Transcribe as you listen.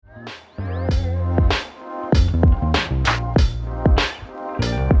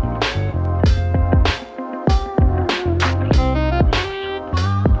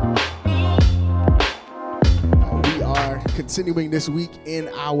continuing this week in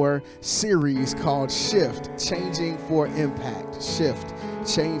our series called Shift, Changing for Impact. Shift,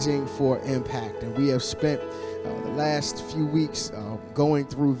 Changing for Impact. And we have spent the last few weeks going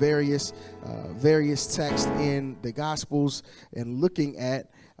through various texts in the Gospels and looking at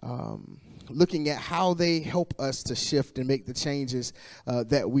how they help us to shift and make the changes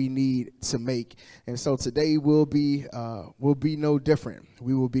that we need to make. And so today will be no different.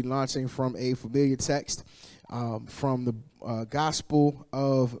 We will be launching from a familiar text from the Gospel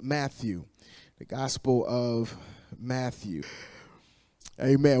of Matthew. The Gospel of Matthew.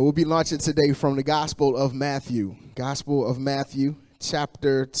 Amen. We'll be launching today from the Gospel of Matthew. Gospel of Matthew,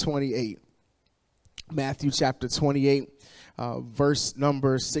 chapter 28. Matthew chapter 28. Verse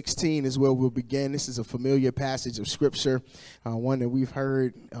number 16 is where we'll begin. This is a familiar passage of Scripture, one that we've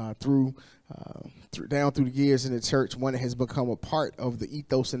heard down through the years in the church, one that has become a part of the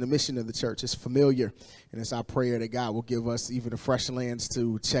ethos and the mission of the church. It's familiar, and it's our prayer that God will give us even a fresh lens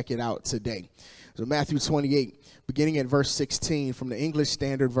to check it out today. So Matthew 28, beginning at verse 16 from the English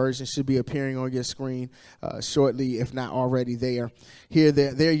Standard Version, should be appearing on your screen shortly, if not already there.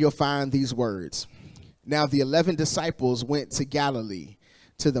 There you'll find these words. Now the 11 disciples went to Galilee,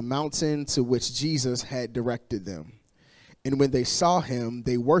 to the mountain to which Jesus had directed them. And when they saw him,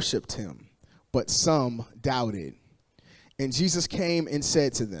 they worshiped him, but some doubted. And Jesus came and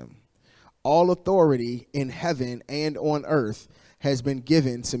said to them, all authority in heaven and on earth has been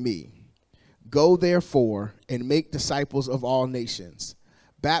given to me. Go therefore and make disciples of all nations,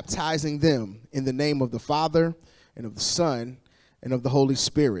 baptizing them in the name of the Father and of the Son and of the Holy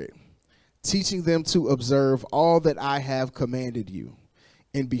Spirit, teaching them to observe all that I have commanded you.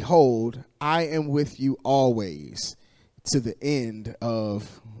 And behold, I am with you always to the end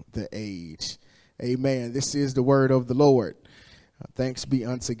of the age. Amen. This is the word of the Lord. Thanks be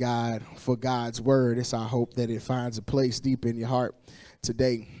unto God for God's word. It's our hope that it finds a place deep in your heart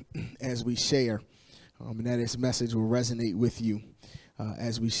today as we share, and that this message will resonate with you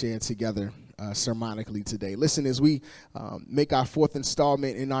as we share together sermonically today. Listen, as we make our fourth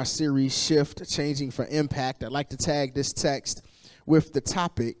installment in our series, Shift, Changing for Impact, I'd like to tag this text with the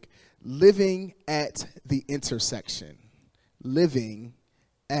topic, Living at the Intersection. Living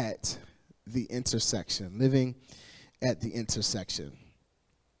at the intersection. Living at the intersection.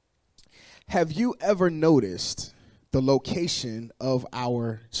 Have you ever noticed the location of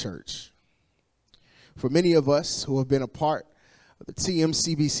our church? For many of us who have been a part of the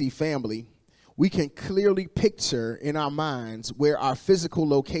TMCBC family, we can clearly picture in our minds where our physical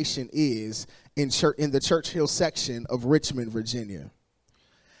location is in the Churchill section of Richmond, Virginia.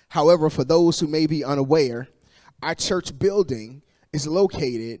 However, for those who may be unaware, our church building is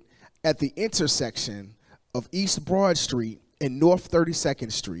located at the intersection of East Broad Street and North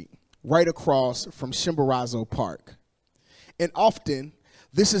 32nd Street, right across from Chimborazo Park. And often,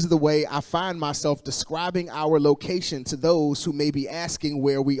 this is the way I find myself describing our location to those who may be asking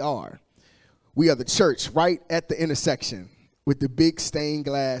where we are. We are the church right at the intersection with the big stained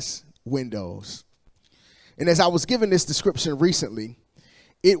glass windows. And as I was given this description recently,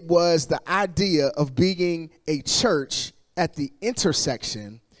 it was the idea of being a church at the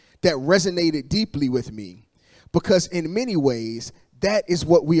intersection that resonated deeply with me, because in many ways, that is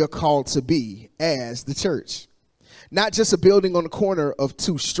what we are called to be as the church. Not just a building on the corner of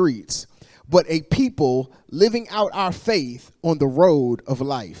two streets, but a people living out our faith on the road of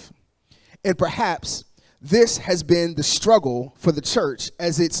life. And perhaps this has been the struggle for the church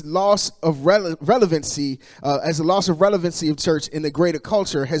as its loss of relevancy, as the loss of relevancy of church in the greater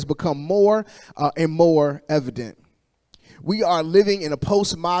culture has become more and more evident. We are living in a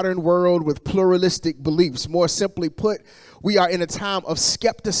postmodern world with pluralistic beliefs. More simply put, we are in a time of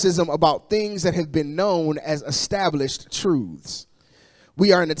skepticism about things that have been known as established truths.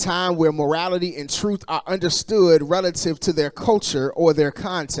 We are in a time where morality and truth are understood relative to their culture or their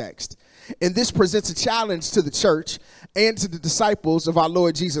context. And this presents a challenge to the church and to the disciples of our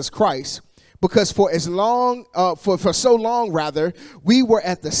Lord Jesus Christ, because for so long, we were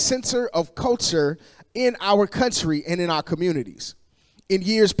at the center of culture in our country and in our communities. In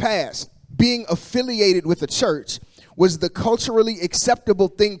years past, being affiliated with a church was the culturally acceptable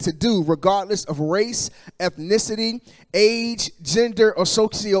thing to do, regardless of race, ethnicity, age, gender, or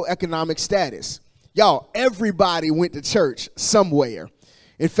socioeconomic status. Y'all, everybody went to church somewhere.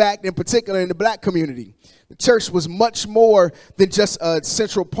 In fact, in particular in the black community, the church was much more than just a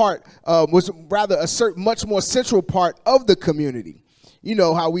central part, much more central part of the community. You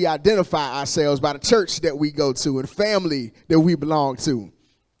know how we identify ourselves by the church that we go to and family that we belong to.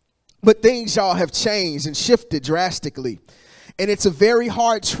 But things, y'all, have changed and shifted drastically. And it's a very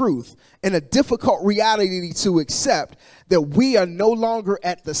hard truth and a difficult reality to accept that we are no longer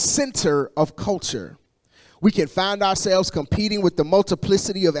at the center of culture. We can find ourselves competing with the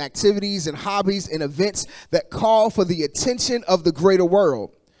multiplicity of activities and hobbies and events that call for the attention of the greater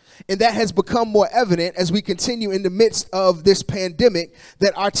world. And that has become more evident as we continue in the midst of this pandemic,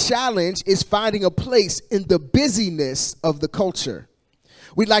 that our challenge is finding a place in the busyness of the culture.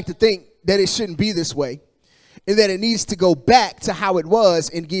 We'd like to think that it shouldn't be this way and that it needs to go back to how it was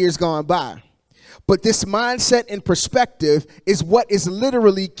in years gone by. But this mindset and perspective is what is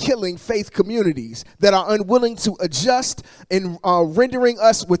literally killing faith communities that are unwilling to adjust and rendering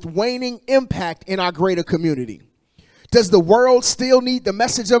us with waning impact in our greater community. Does the world still need the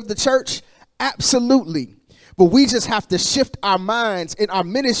message of the church? Absolutely. But we just have to shift our minds in our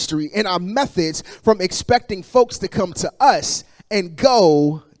ministry and our methods from expecting folks to come to us and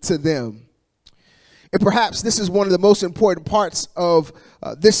go to them. And perhaps this is one of the most important parts of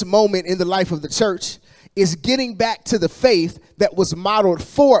this moment in the life of the church, is getting back to the faith that was modeled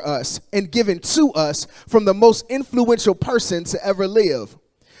for us and given to us from the most influential person to ever live.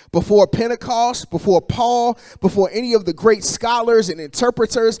 Before Pentecost, before Paul, before any of the great scholars and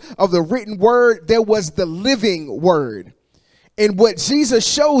interpreters of the written word, there was the living word. And what Jesus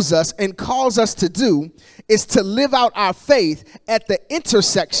shows us and calls us to do is to live out our faith at the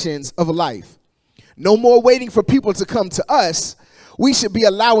intersections of life. No more waiting for people to come to us. We should be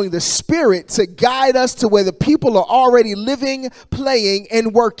allowing the Spirit to guide us to where the people are already living, playing,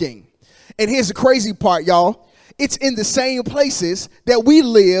 and working. And here's the crazy part, y'all. It's in the same places that we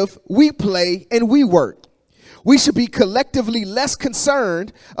live, we play, and we work. We should be collectively less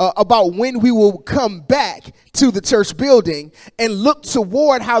concerned about when we will come back to the church building and look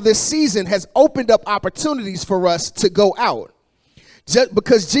toward how this season has opened up opportunities for us to go out. Just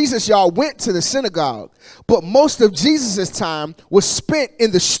because Jesus, y'all, went to the synagogue, but most of Jesus's time was spent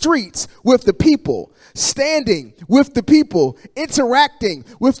in the streets with the people, standing with the people, interacting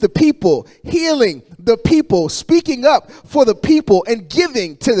with the people, healing the people, speaking up for the people, and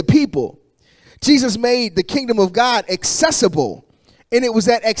giving to the people. Jesus made the kingdom of God accessible, and it was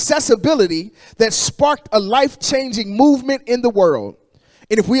that accessibility that sparked a life-changing movement in the world.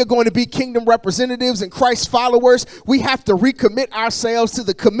 And if we are going to be kingdom representatives and Christ followers, we have to recommit ourselves to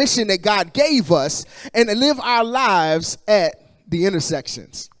the commission that God gave us and live our lives at the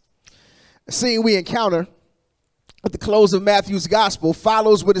intersections. The scene we encounter at the close of Matthew's gospel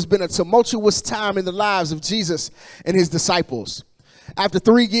follows what has been a tumultuous time in the lives of Jesus and his disciples. After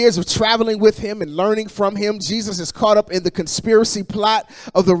 3 years of traveling with him and learning from him, Jesus is caught up in the conspiracy plot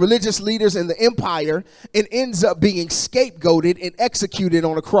of the religious leaders in the empire and ends up being scapegoated and executed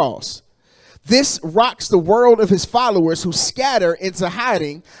on a cross. This rocks the world of his followers, who scatter into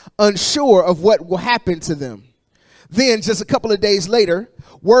hiding, unsure of what will happen to them. Then, just a couple of days later,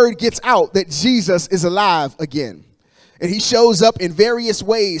 word gets out that Jesus is alive again. And he shows up in various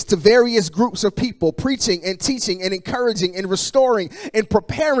ways to various groups of people, preaching and teaching and encouraging and restoring and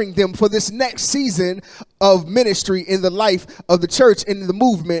preparing them for this next season of ministry in the life of the church and in the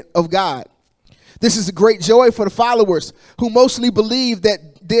movement of God. This is a great joy for the followers, who mostly believe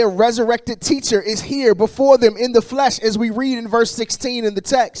that their resurrected teacher is here before them in the flesh, as we read in verse 16 in the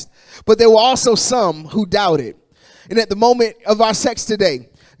text. But there were also some who doubted. And at the moment of our text today,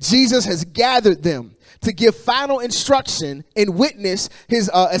 Jesus has gathered them to give final instruction and witness his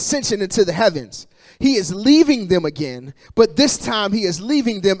ascension into the heavens. He is leaving them again, but this time he is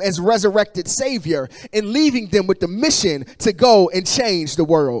leaving them as resurrected Savior and leaving them with the mission to go and change the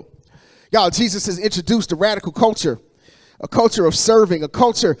world. Y'all, Jesus has introduced a radical culture, a culture of serving, a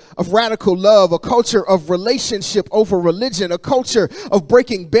culture of radical love, a culture of relationship over religion, a culture of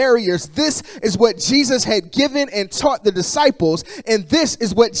breaking barriers. This is what Jesus had given and taught the disciples, and this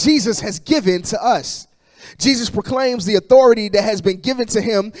is what Jesus has given to us. Jesus proclaims the authority that has been given to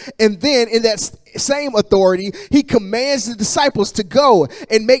him, and then in that same authority, he commands the disciples to go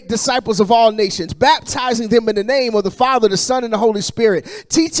and make disciples of all nations, baptizing them in the name of the Father, the Son, and the Holy Spirit,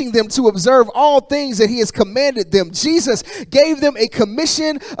 teaching them to observe all things that he has commanded them. Jesus gave them a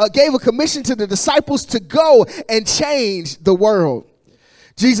commission, gave a commission to the disciples to go and change the world.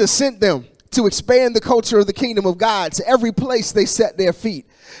 Jesus sent them to expand the culture of the kingdom of God to every place they set their feet.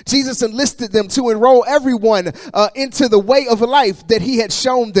 Jesus enlisted them to enroll everyone into the way of life that he had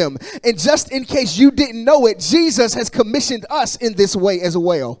shown them. And just in case you didn't know it, Jesus has commissioned us in this way as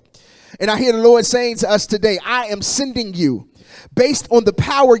well. And I hear the Lord saying to us today, I am sending you based on the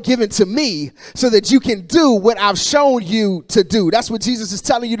power given to me so that you can do what I've shown you to do. That's what Jesus is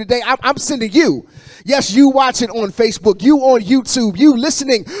telling you today. I'm sending you. Yes, you watching on Facebook, you on YouTube, you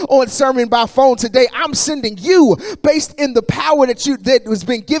listening on Sermon by Phone today. I'm sending you based in the power that has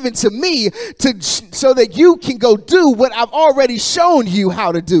been given to me so that you can go do what I've already shown you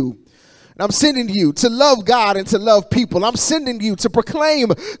how to do. I'm sending you to love God and to love people. I'm sending you to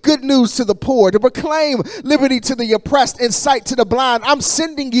proclaim good news to the poor, to proclaim liberty to the oppressed and sight to the blind. I'm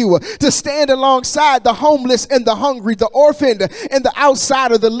sending you to stand alongside the homeless and the hungry, the orphaned and the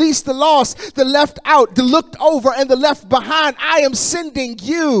outsider, the least, the lost, the left out, the looked over and the left behind. I am sending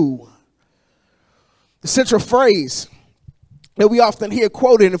you. The central phrase that we often hear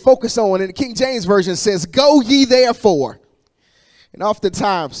quoted and focus on in the King James Version says, "Go ye therefore." And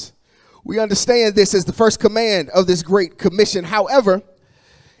oftentimes, we understand this as the first command of this great commission. However,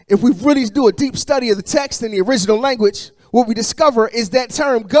 if we really do a deep study of the text in the original language, what we discover is that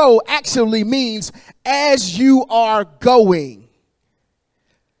term go actually means as you are going.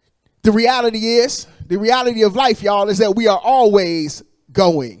 The reality of life, y'all, is that we are always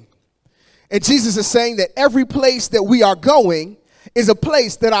going. And Jesus is saying that every place that we are going is a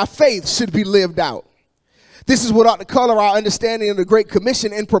place that our faith should be lived out. This is what ought to color our understanding of the Great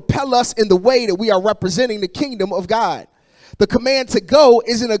Commission and propel us in the way that we are representing the kingdom of God. The command to go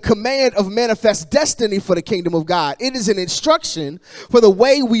isn't a command of manifest destiny for the kingdom of God. It is an instruction for the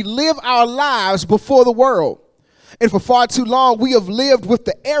way we live our lives before the world. And for far too long, we have lived with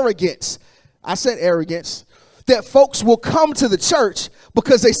the arrogance, I said arrogance, that folks will come to the church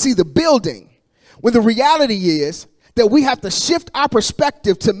because they see the building, when the reality is that we have to shift our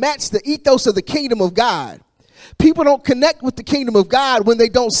perspective to match the ethos of the kingdom of God. People don't connect with the kingdom of God when they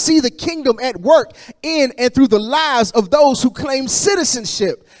don't see the kingdom at work in and through the lives of those who claim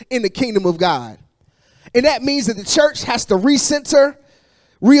citizenship in the kingdom of God. And that means that the church has to recenter,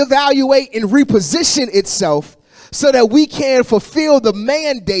 reevaluate, and reposition itself so that we can fulfill the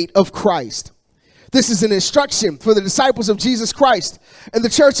mandate of Christ. This is an instruction for the disciples of Jesus Christ and the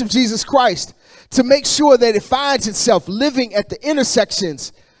church of Jesus Christ to make sure that it finds itself living at the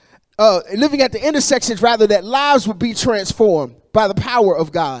intersections rather, that lives would be transformed by the power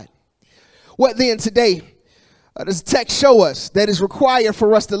of God. What then today does the text show us that is required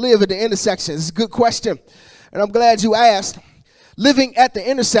for us to live at the intersections? It's a good question, and I'm glad you asked. Living at the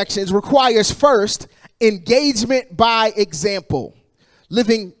intersections requires first engagement by example.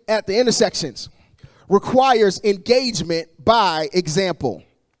 Living at the intersections requires engagement by example.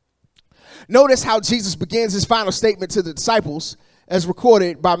 Notice how Jesus begins his final statement to the disciples as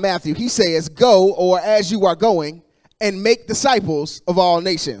recorded by Matthew. He says, "Go," or "as you are going, "and make disciples of all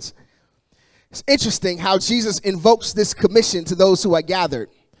nations." It's interesting how Jesus invokes this commission to those who are gathered.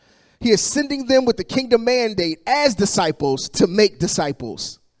 He is sending them with the kingdom mandate as disciples to make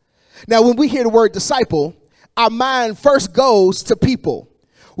disciples. Now, when we hear the word disciple, our mind first goes to people.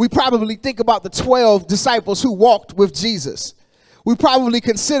 We probably think about the 12 disciples who walked with Jesus. We probably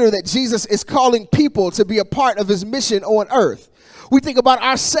consider that Jesus is calling people to be a part of his mission on earth. We think about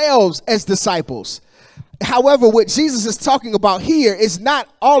ourselves as disciples. However, what Jesus is talking about here is not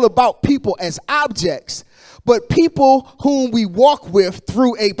all about people as objects, but people whom we walk with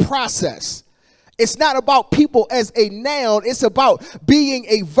through a process. It's not about people as a noun. It's about being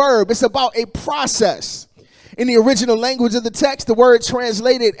a verb. It's about a process. In the original language of the text, the word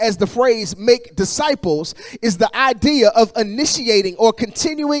translated as the phrase "make disciples" is the idea of initiating or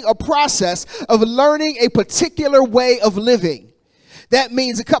continuing a process of learning a particular way of living. That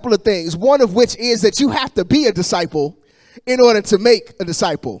means a couple of things, one of which is that you have to be a disciple in order to make a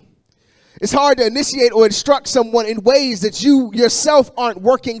disciple. It's hard to initiate or instruct someone in ways that you yourself aren't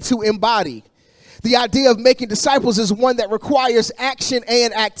working to embody. The idea of making disciples is one that requires action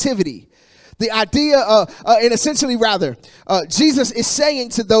and activity. The idea, Jesus is saying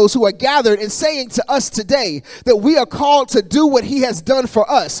to those who are gathered and saying to us today that we are called to do what he has done for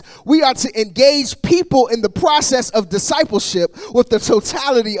us. We are to engage people in the process of discipleship with the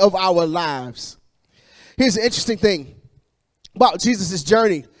totality of our lives. Here's the interesting thing about Jesus'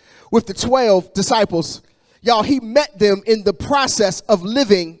 journey with the 12 disciples. Y'all, he met them in the process of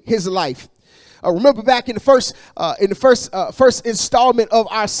living his life. Remember back in the first installment of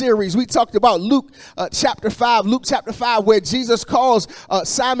our series, we talked about Luke chapter 5, where Jesus calls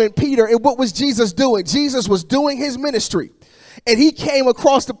Simon Peter. And what was Jesus doing? Jesus was doing his ministry. And he came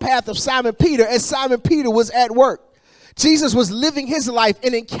across the path of Simon Peter as Simon Peter was at work. Jesus was living his life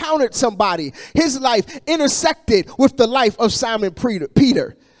and encountered somebody. His life intersected with the life of Simon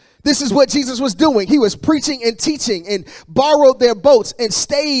Peter. This is what Jesus was doing. He was preaching and teaching and borrowed their boats and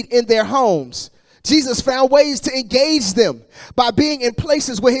stayed in their homes. Jesus found ways to engage them by being in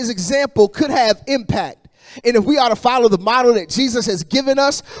places where his example could have impact. And if we are to follow the model that Jesus has given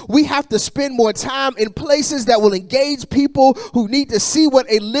us, we have to spend more time in places that will engage people who need to see what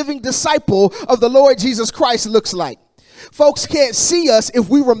a living disciple of the Lord Jesus Christ looks like. Folks can't see us if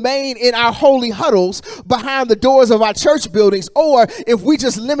we remain in our holy huddles behind the doors of our church buildings, or if we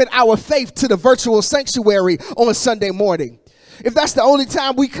just limit our faith to the virtual sanctuary on Sunday morning. If that's the only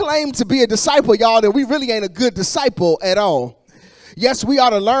time we claim to be a disciple, y'all, then we really ain't a good disciple at all. Yes, we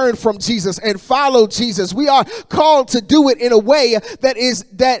ought to learn from Jesus and follow Jesus. We are called to do it in a way that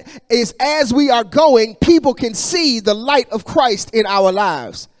is as we are going, people can see the light of Christ in our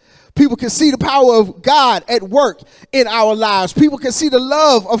lives. People can see the power of God at work in our lives. People can see the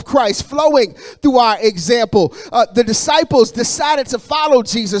love of Christ flowing through our example. The disciples decided to follow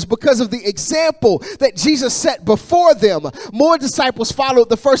Jesus because of the example that Jesus set before them. More disciples followed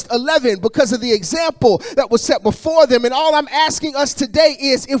the first 11 because of the example that was set before them. And all I'm asking us today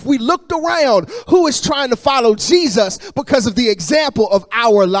is, if we looked around, who is trying to follow Jesus because of the example of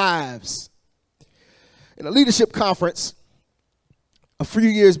our lives? In a leadership conference a few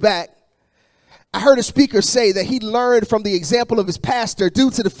years back, I heard a speaker say that he learned from the example of his pastor due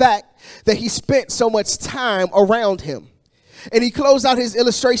to the fact that he spent so much time around him. And he closed out his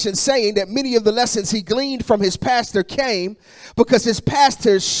illustration saying that many of the lessons he gleaned from his pastor came because his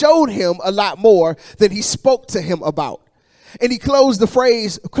pastor showed him a lot more than he spoke to him about. And he closed with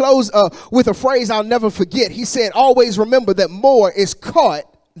a phrase I'll never forget. He said, "Always remember that more is caught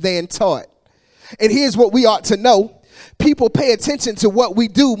than taught." And here's what we ought to know. People pay attention to what we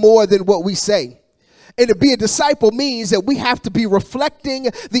do more than what we say. And to be a disciple means that we have to be reflecting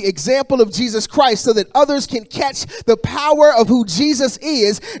the example of Jesus Christ so that others can catch the power of who Jesus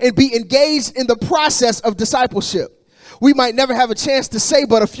is and be engaged in the process of discipleship. We might never have a chance to say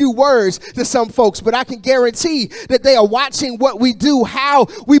but a few words to some folks, but I can guarantee that they are watching what we do, how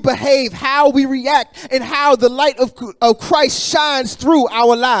we behave, how we react, and how the light of Christ shines through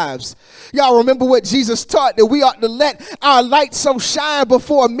our lives. Y'all remember what Jesus taught, that we ought to let our light so shine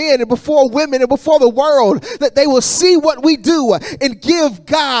before men and before women and before the world that they will see what we do and give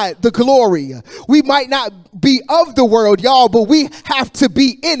God the glory. We might not be of the world, y'all, but we have to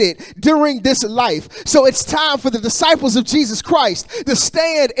be in it during this life. So it's time for the disciples of Jesus Christ to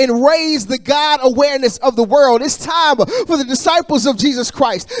stand and raise the God awareness of the world. It's time for the disciples of Jesus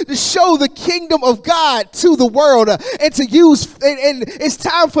Christ to show the kingdom of God to the world and to use, and it's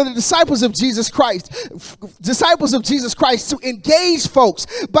time for the disciples of Jesus Christ to engage folks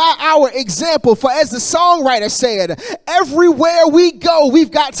by our example. For as the songwriter said, everywhere we go,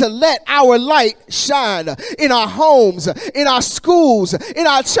 we've got to let our light shine. In our homes, in our schools, in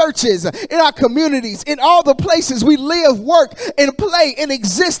our churches, in our communities, in all the places we live, work, and play and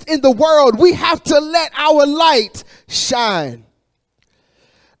exist in the world, we have to let our light shine.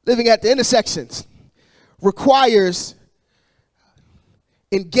 Living at the intersections requires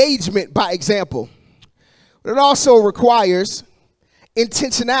engagement by example, but it also requires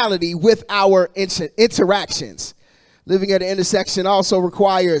intentionality with our interactions. Living at an intersection also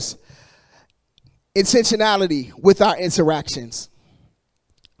requires intentionality with our interactions.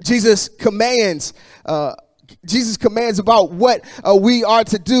 Jesus commands about what we are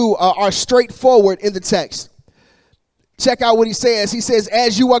to do are straightforward in the text. Check out what he says. He says,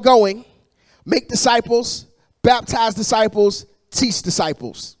 as you are going, make disciples, baptize disciples, teach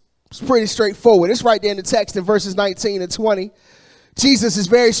disciples. It's pretty straightforward. It's right there in the text in verses 19 and 20. Jesus is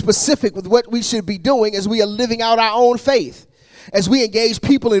very specific with what we should be doing as we are living out our own faith. As we engage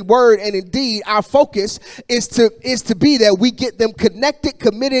people in word and in deed, our focus is to be that we get them connected,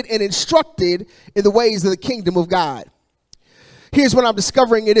 committed, and instructed in the ways of the kingdom of God. Here's what I'm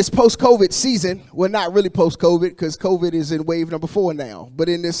discovering in this post-COVID season. Well, not really post-COVID, because COVID is in wave number 4 now. But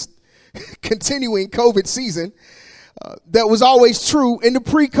in this continuing COVID season, that was always true in the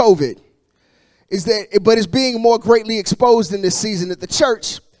pre-COVID, but it's being more greatly exposed in this season, that the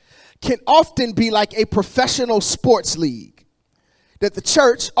church can often be like a professional sports league. That the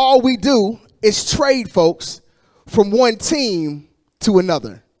church, all we do is trade folks from one team to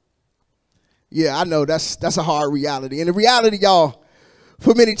another. Yeah, I know that's a hard reality. And the reality, y'all,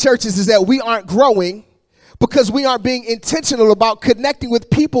 for many churches is that we aren't growing because we aren't being intentional about connecting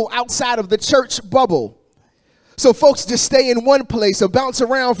with people outside of the church bubble. So folks just stay in one place or bounce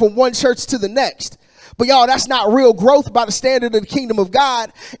around from one church to the next. But y'all, that's not real growth by the standard of the kingdom of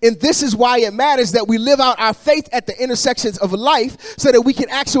God. And this is why it matters that we live out our faith at the intersections of life so that we can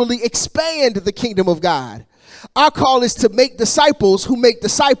actually expand the kingdom of God. Our call is to make disciples who make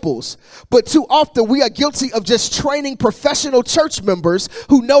disciples. But too often we are guilty of just training professional church members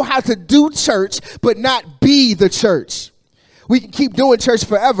who know how to do church but not be the church. We can keep doing church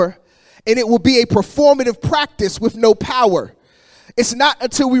forever, and it will be a performative practice with no power. It's not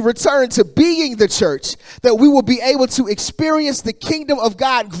until we return to being the church that we will be able to experience the kingdom of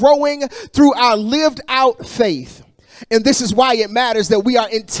God growing through our lived out faith. And this is why it matters that we are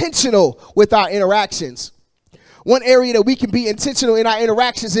intentional with our interactions. One area that we can be intentional in our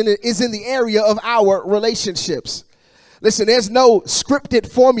interactions is in the area of our relationships. Listen, there's no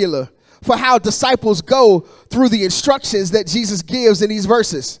scripted formula for how disciples go through the instructions that Jesus gives in these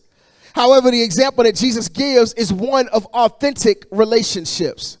verses. However, the example that Jesus gives is one of authentic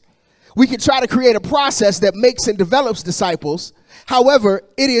relationships. We can try to create a process that makes and develops disciples. However,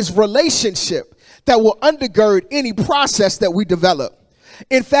 it is relationship that will undergird any process that we develop.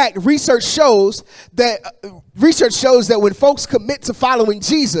 In fact, research shows that when folks commit to following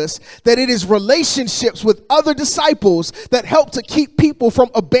Jesus, that it is relationships with other disciples that help to keep people from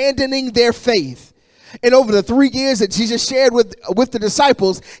abandoning their faith. And over the 3 years that Jesus shared with the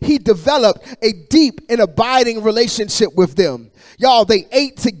disciples, he developed a deep and abiding relationship with them. Y'all, they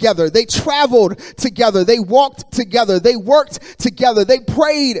ate together, they traveled together, they walked together, they worked together, they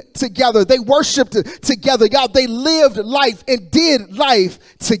prayed together, they worshiped together. Y'all, they lived life and did life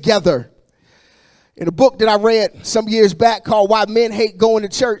together. In a book that I read some years back called Why Men Hate Going to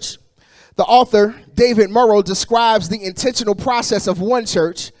Church, the author, David Murrow, describes the intentional process of one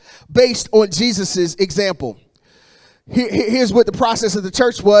church based on Jesus's example. Here's what the process of the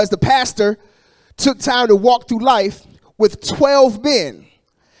church was. The pastor took time to walk through life with 12 men.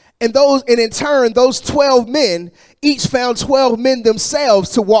 And in turn, those 12 men each found 12 men themselves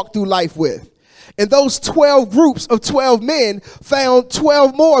to walk through life with. And those 12 groups of 12 men found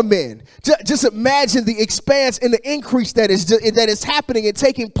 12 more men. Just imagine the expanse and the increase that is happening and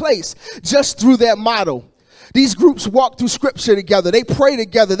taking place just through that model. These groups walk through scripture together. They pray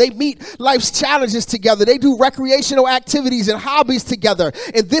together. They meet life's challenges together. They do recreational activities and hobbies together.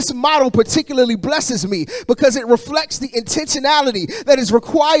 And this model particularly blesses me because it reflects the intentionality that is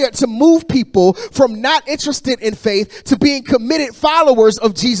required to move people from not interested in faith to being committed followers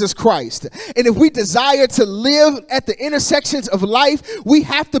of Jesus Christ. And if we desire to live at the intersections of life, we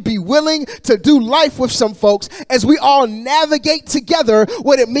have to be willing to do life with some folks as we all navigate together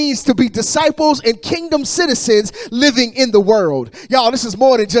what it means to be disciples and kingdom citizens living in the world. Y'all, this is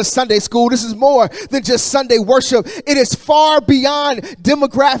more than just Sunday school. This is more than just Sunday worship. It is far beyond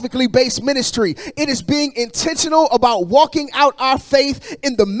demographically based ministry. It is being intentional about walking out our faith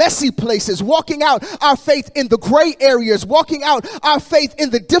in the messy places, walking out our faith in the gray areas, walking out our faith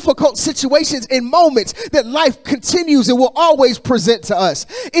in the difficult situations and moments that life continues and will always present to us.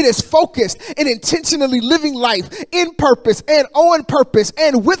 It is focused and intentionally living life in purpose and on purpose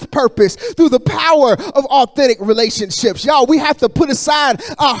and with purpose through the power of authentic relationships. Y'all, we have to put aside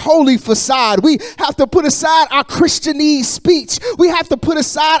our holy facade. We have to put aside our Christianese speech. We have to put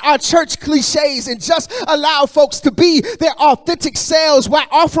aside our church cliches and just allow folks to be their authentic selves while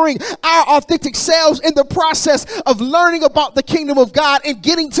offering our authentic selves in the process of learning about the kingdom of God and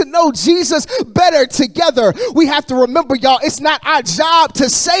getting to know Jesus better together. We have to remember, y'all, it's not our job to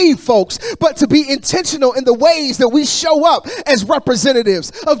save folks, but to be intentional in the ways that we show up as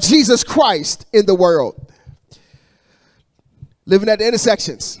representatives of Jesus Christ in the world. Living at the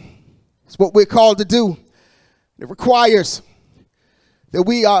intersections is what we're called to do. It requires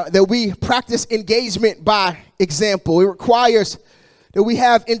that we practice engagement by example. It requires that we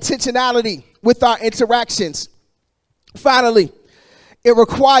have intentionality with our interactions. Finally, it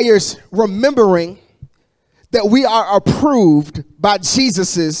requires remembering that we are approved by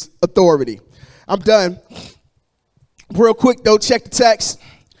Jesus's authority. I'm done. Real quick though, check the text.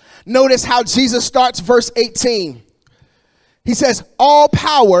 Notice how Jesus starts verse 18. He says, all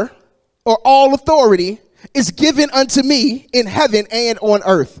power or all authority is given unto me in heaven and on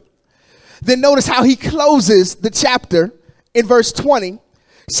earth. Then notice how he closes the chapter in verse 20,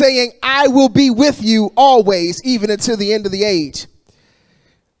 saying, I will be with you always, even until the end of the age.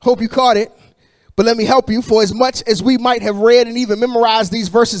 Hope you caught it, but let me help you. For as much as we might have read and even memorized these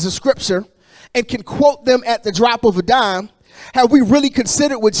verses of scripture and can quote them at the drop of a dime, have we really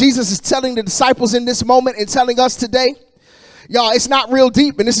considered what Jesus is telling the disciples in this moment and telling us today? Y'all, it's not real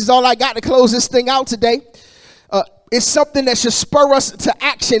deep, and this is all I got to close this thing out today. It's something that should spur us to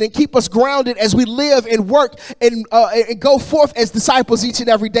action and keep us grounded as we live and work and go forth as disciples each and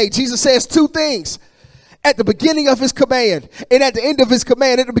every day. Jesus says two things at the beginning of his command and at the end of his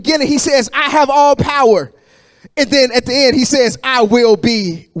command. At the beginning, he says, I have all power. And then at the end, he says, I will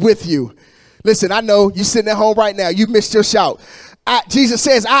be with you. Listen, I know you're sitting at home right now. You missed your shout. Jesus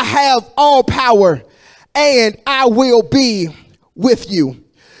says, I have all power and I will be with you.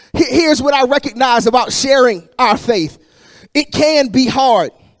 Here's what I recognize about sharing our faith. It can be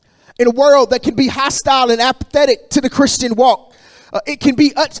hard in a world that can be hostile and apathetic to the Christian walk. It can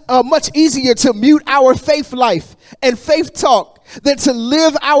be much easier to mute our faith life and faith talk than to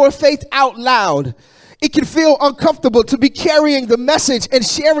live our faith out loud. It can feel uncomfortable to be carrying the message and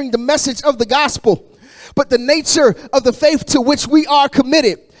sharing the message of the gospel. But the nature of the faith to which we are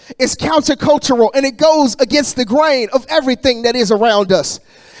committed is countercultural, and it goes against the grain of everything that is around us.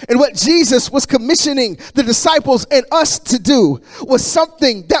 And what Jesus was commissioning the disciples and us to do was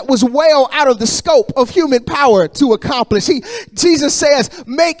something that was well out of the scope of human power to accomplish. Jesus says,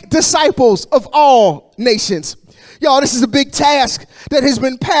 make disciples of all nations. Y'all, this is a big task that has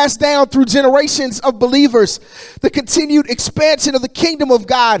been passed down through generations of believers. The continued expansion of the kingdom of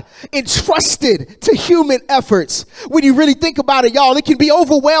God entrusted to human efforts. When you really think about it, y'all, it can be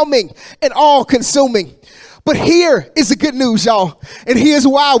overwhelming and all-consuming. But here is the good news, y'all. And here's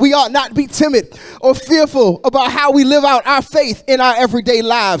why we ought not be timid or fearful about how we live out our faith in our everyday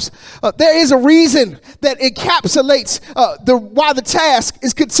lives. There is a reason that encapsulates why the task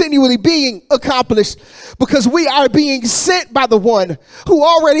is continually being accomplished. Because we are being sent by the one who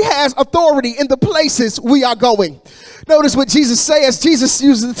already has authority in the places we are going. Notice what Jesus says. Jesus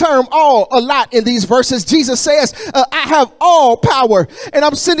uses the term all a lot in these verses. Jesus says, I have all power and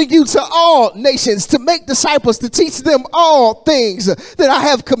I'm sending you to all nations to make disciples, to teach them all things that I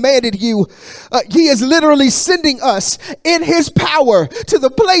have commanded you. He is literally sending us in his power to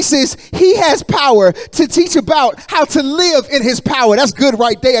the places he has power to teach about how to live in his power. That's good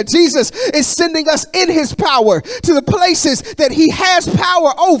right there. Jesus is sending us in his power to the places that he has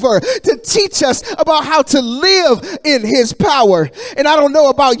power over to teach us about how to live in his power. And I don't know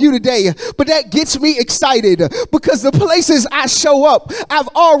about you today, but that gets me excited because the places I show up, I've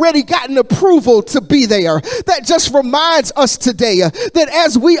already gotten approval to be there. That just reminds us today that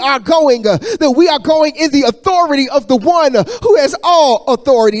as we are going, that we are going in the authority of the one who has all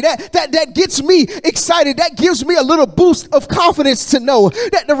authority. That gets me excited. That gives me a little boost of confidence to know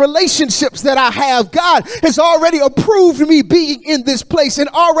that the relationships that I have, God has already approved me being in this place and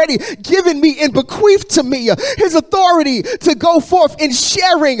already given me and bequeathed to me his authority to go forth in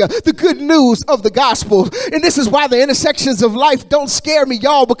sharing the good news of the gospel. And this is why the intersections of life don't scare me,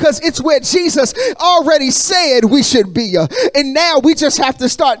 y'all, because it's where Jesus already said we should be. And now we just have to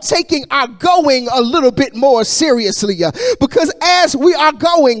start taking our going a little bit more seriously. Because as we are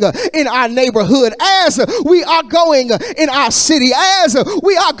going in our neighborhood, as we are going in our city, as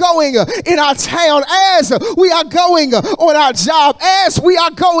we are going in our town, as we are going on our job, as we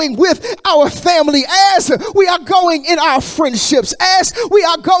are going with our family, as we are going in our friendships, as we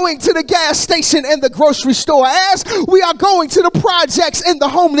are going to the gas station and the grocery store, as we are going to the projects in the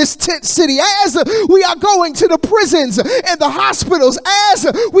homeless tent city, as we are going to the prisons and the hospitals, as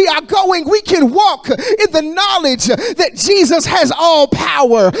we are going, we can walk in the knowledge that Jesus has all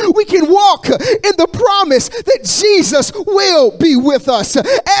power. We can walk in the promise that Jesus will be with us.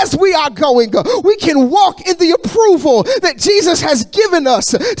 As we are going, we can walk in the approval that Jesus has given us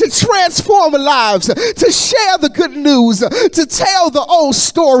to transform lives, to share the good news, to tell the old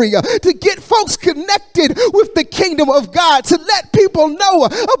story, to get folks connected with the kingdom of God, to let people know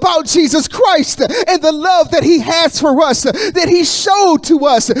about Jesus Christ and the love that he has for us, that he showed to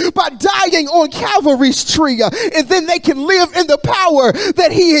us by dying on Calvary's tree, and then they can live in the power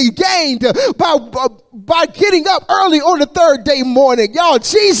that he gained by getting up early on the third day morning. Y'all,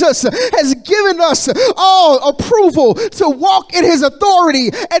 Jesus has given us all approval to walk in his authority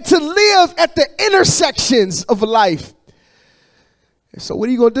and to live at the intersections of life. So what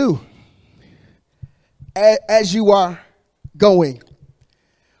are you going to do as you are going?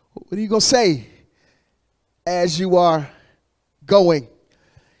 What are you going to say as you are going?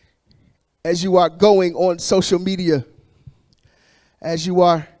 As you are going on social media, as you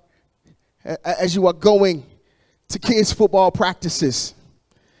are going to kids' football practices,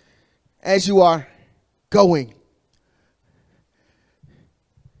 as you are going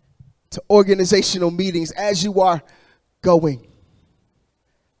to organizational meetings, as you are going,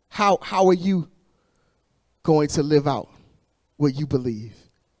 how are you going to live out what you believe?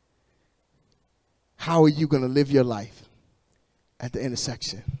 How are you going to live your life at the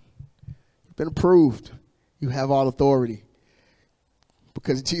intersection? You've been approved. You have all authority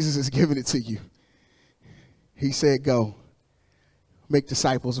because Jesus has given it to you. He said, go, make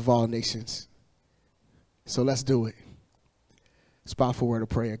disciples of all nations. So let's do it. It's a powerful word of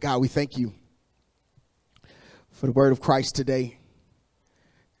prayer. God, we thank you for the word of Christ today.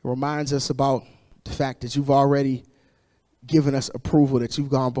 It reminds us about the fact that you've already given us approval, that you've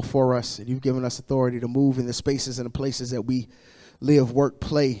gone before us, and you've given us authority to move in the spaces and the places that we live, work,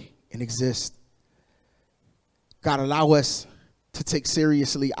 play, and exist. God, allow us to take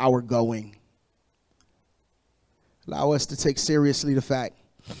seriously our going. Allow us to take seriously the fact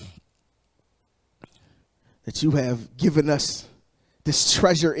that you have given us this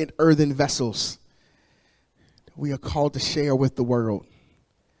treasure in earthen vessels that we are called to share with the world.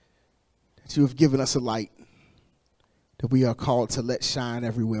 That you have given us a light that we are called to let shine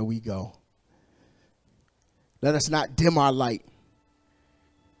everywhere we go. Let us not dim our light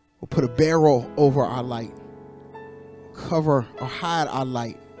or put a barrel over our light, cover or hide our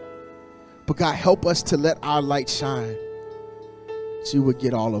light. But God, help us to let our light shine, that you would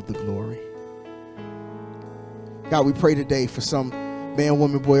get all of the glory. God, we pray today for some man,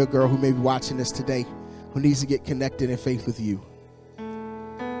 woman, boy, or girl who may be watching this today who needs to get connected in faith with you.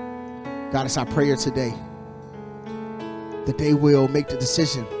 God, it's our prayer today that they will make the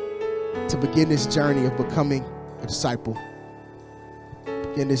decision to begin this journey of becoming a disciple.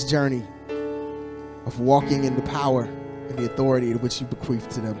 Begin this journey of walking in the power and the authority which you bequeathed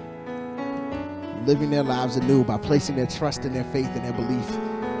to them. Living their lives anew by placing their trust and their faith and their belief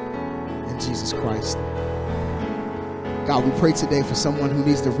in Jesus Christ. God, we pray today for someone who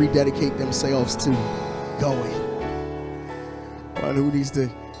needs to rededicate themselves to going. One who needs to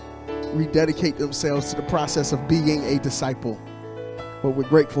rededicate themselves to the process of being a disciple. What we're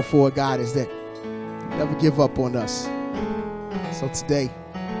grateful for, God, is that you never give up on us. So today,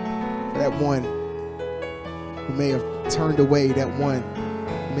 for that one who may have turned away, that one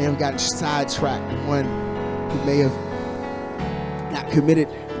who may have gotten sidetracked, the one who may have not committed,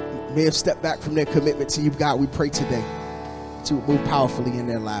 may have stepped back from their commitment to you, God, we pray today that you would move powerfully in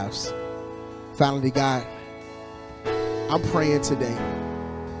their lives. Finally, God, I'm praying today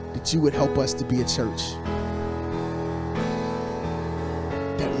that you would help us to be a church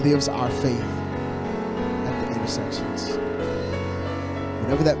that lives our faith at the intersections.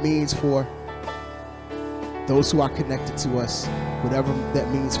 Whatever that means for those who are connected to us, whatever that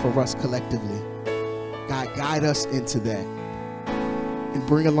means for us collectively, God, guide us into that and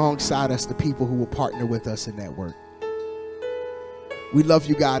bring alongside us the people who will partner with us in that work. We love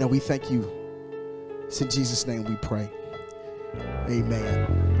you, God, and we thank you. It's in Jesus' name we pray.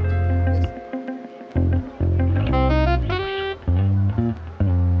 Amen.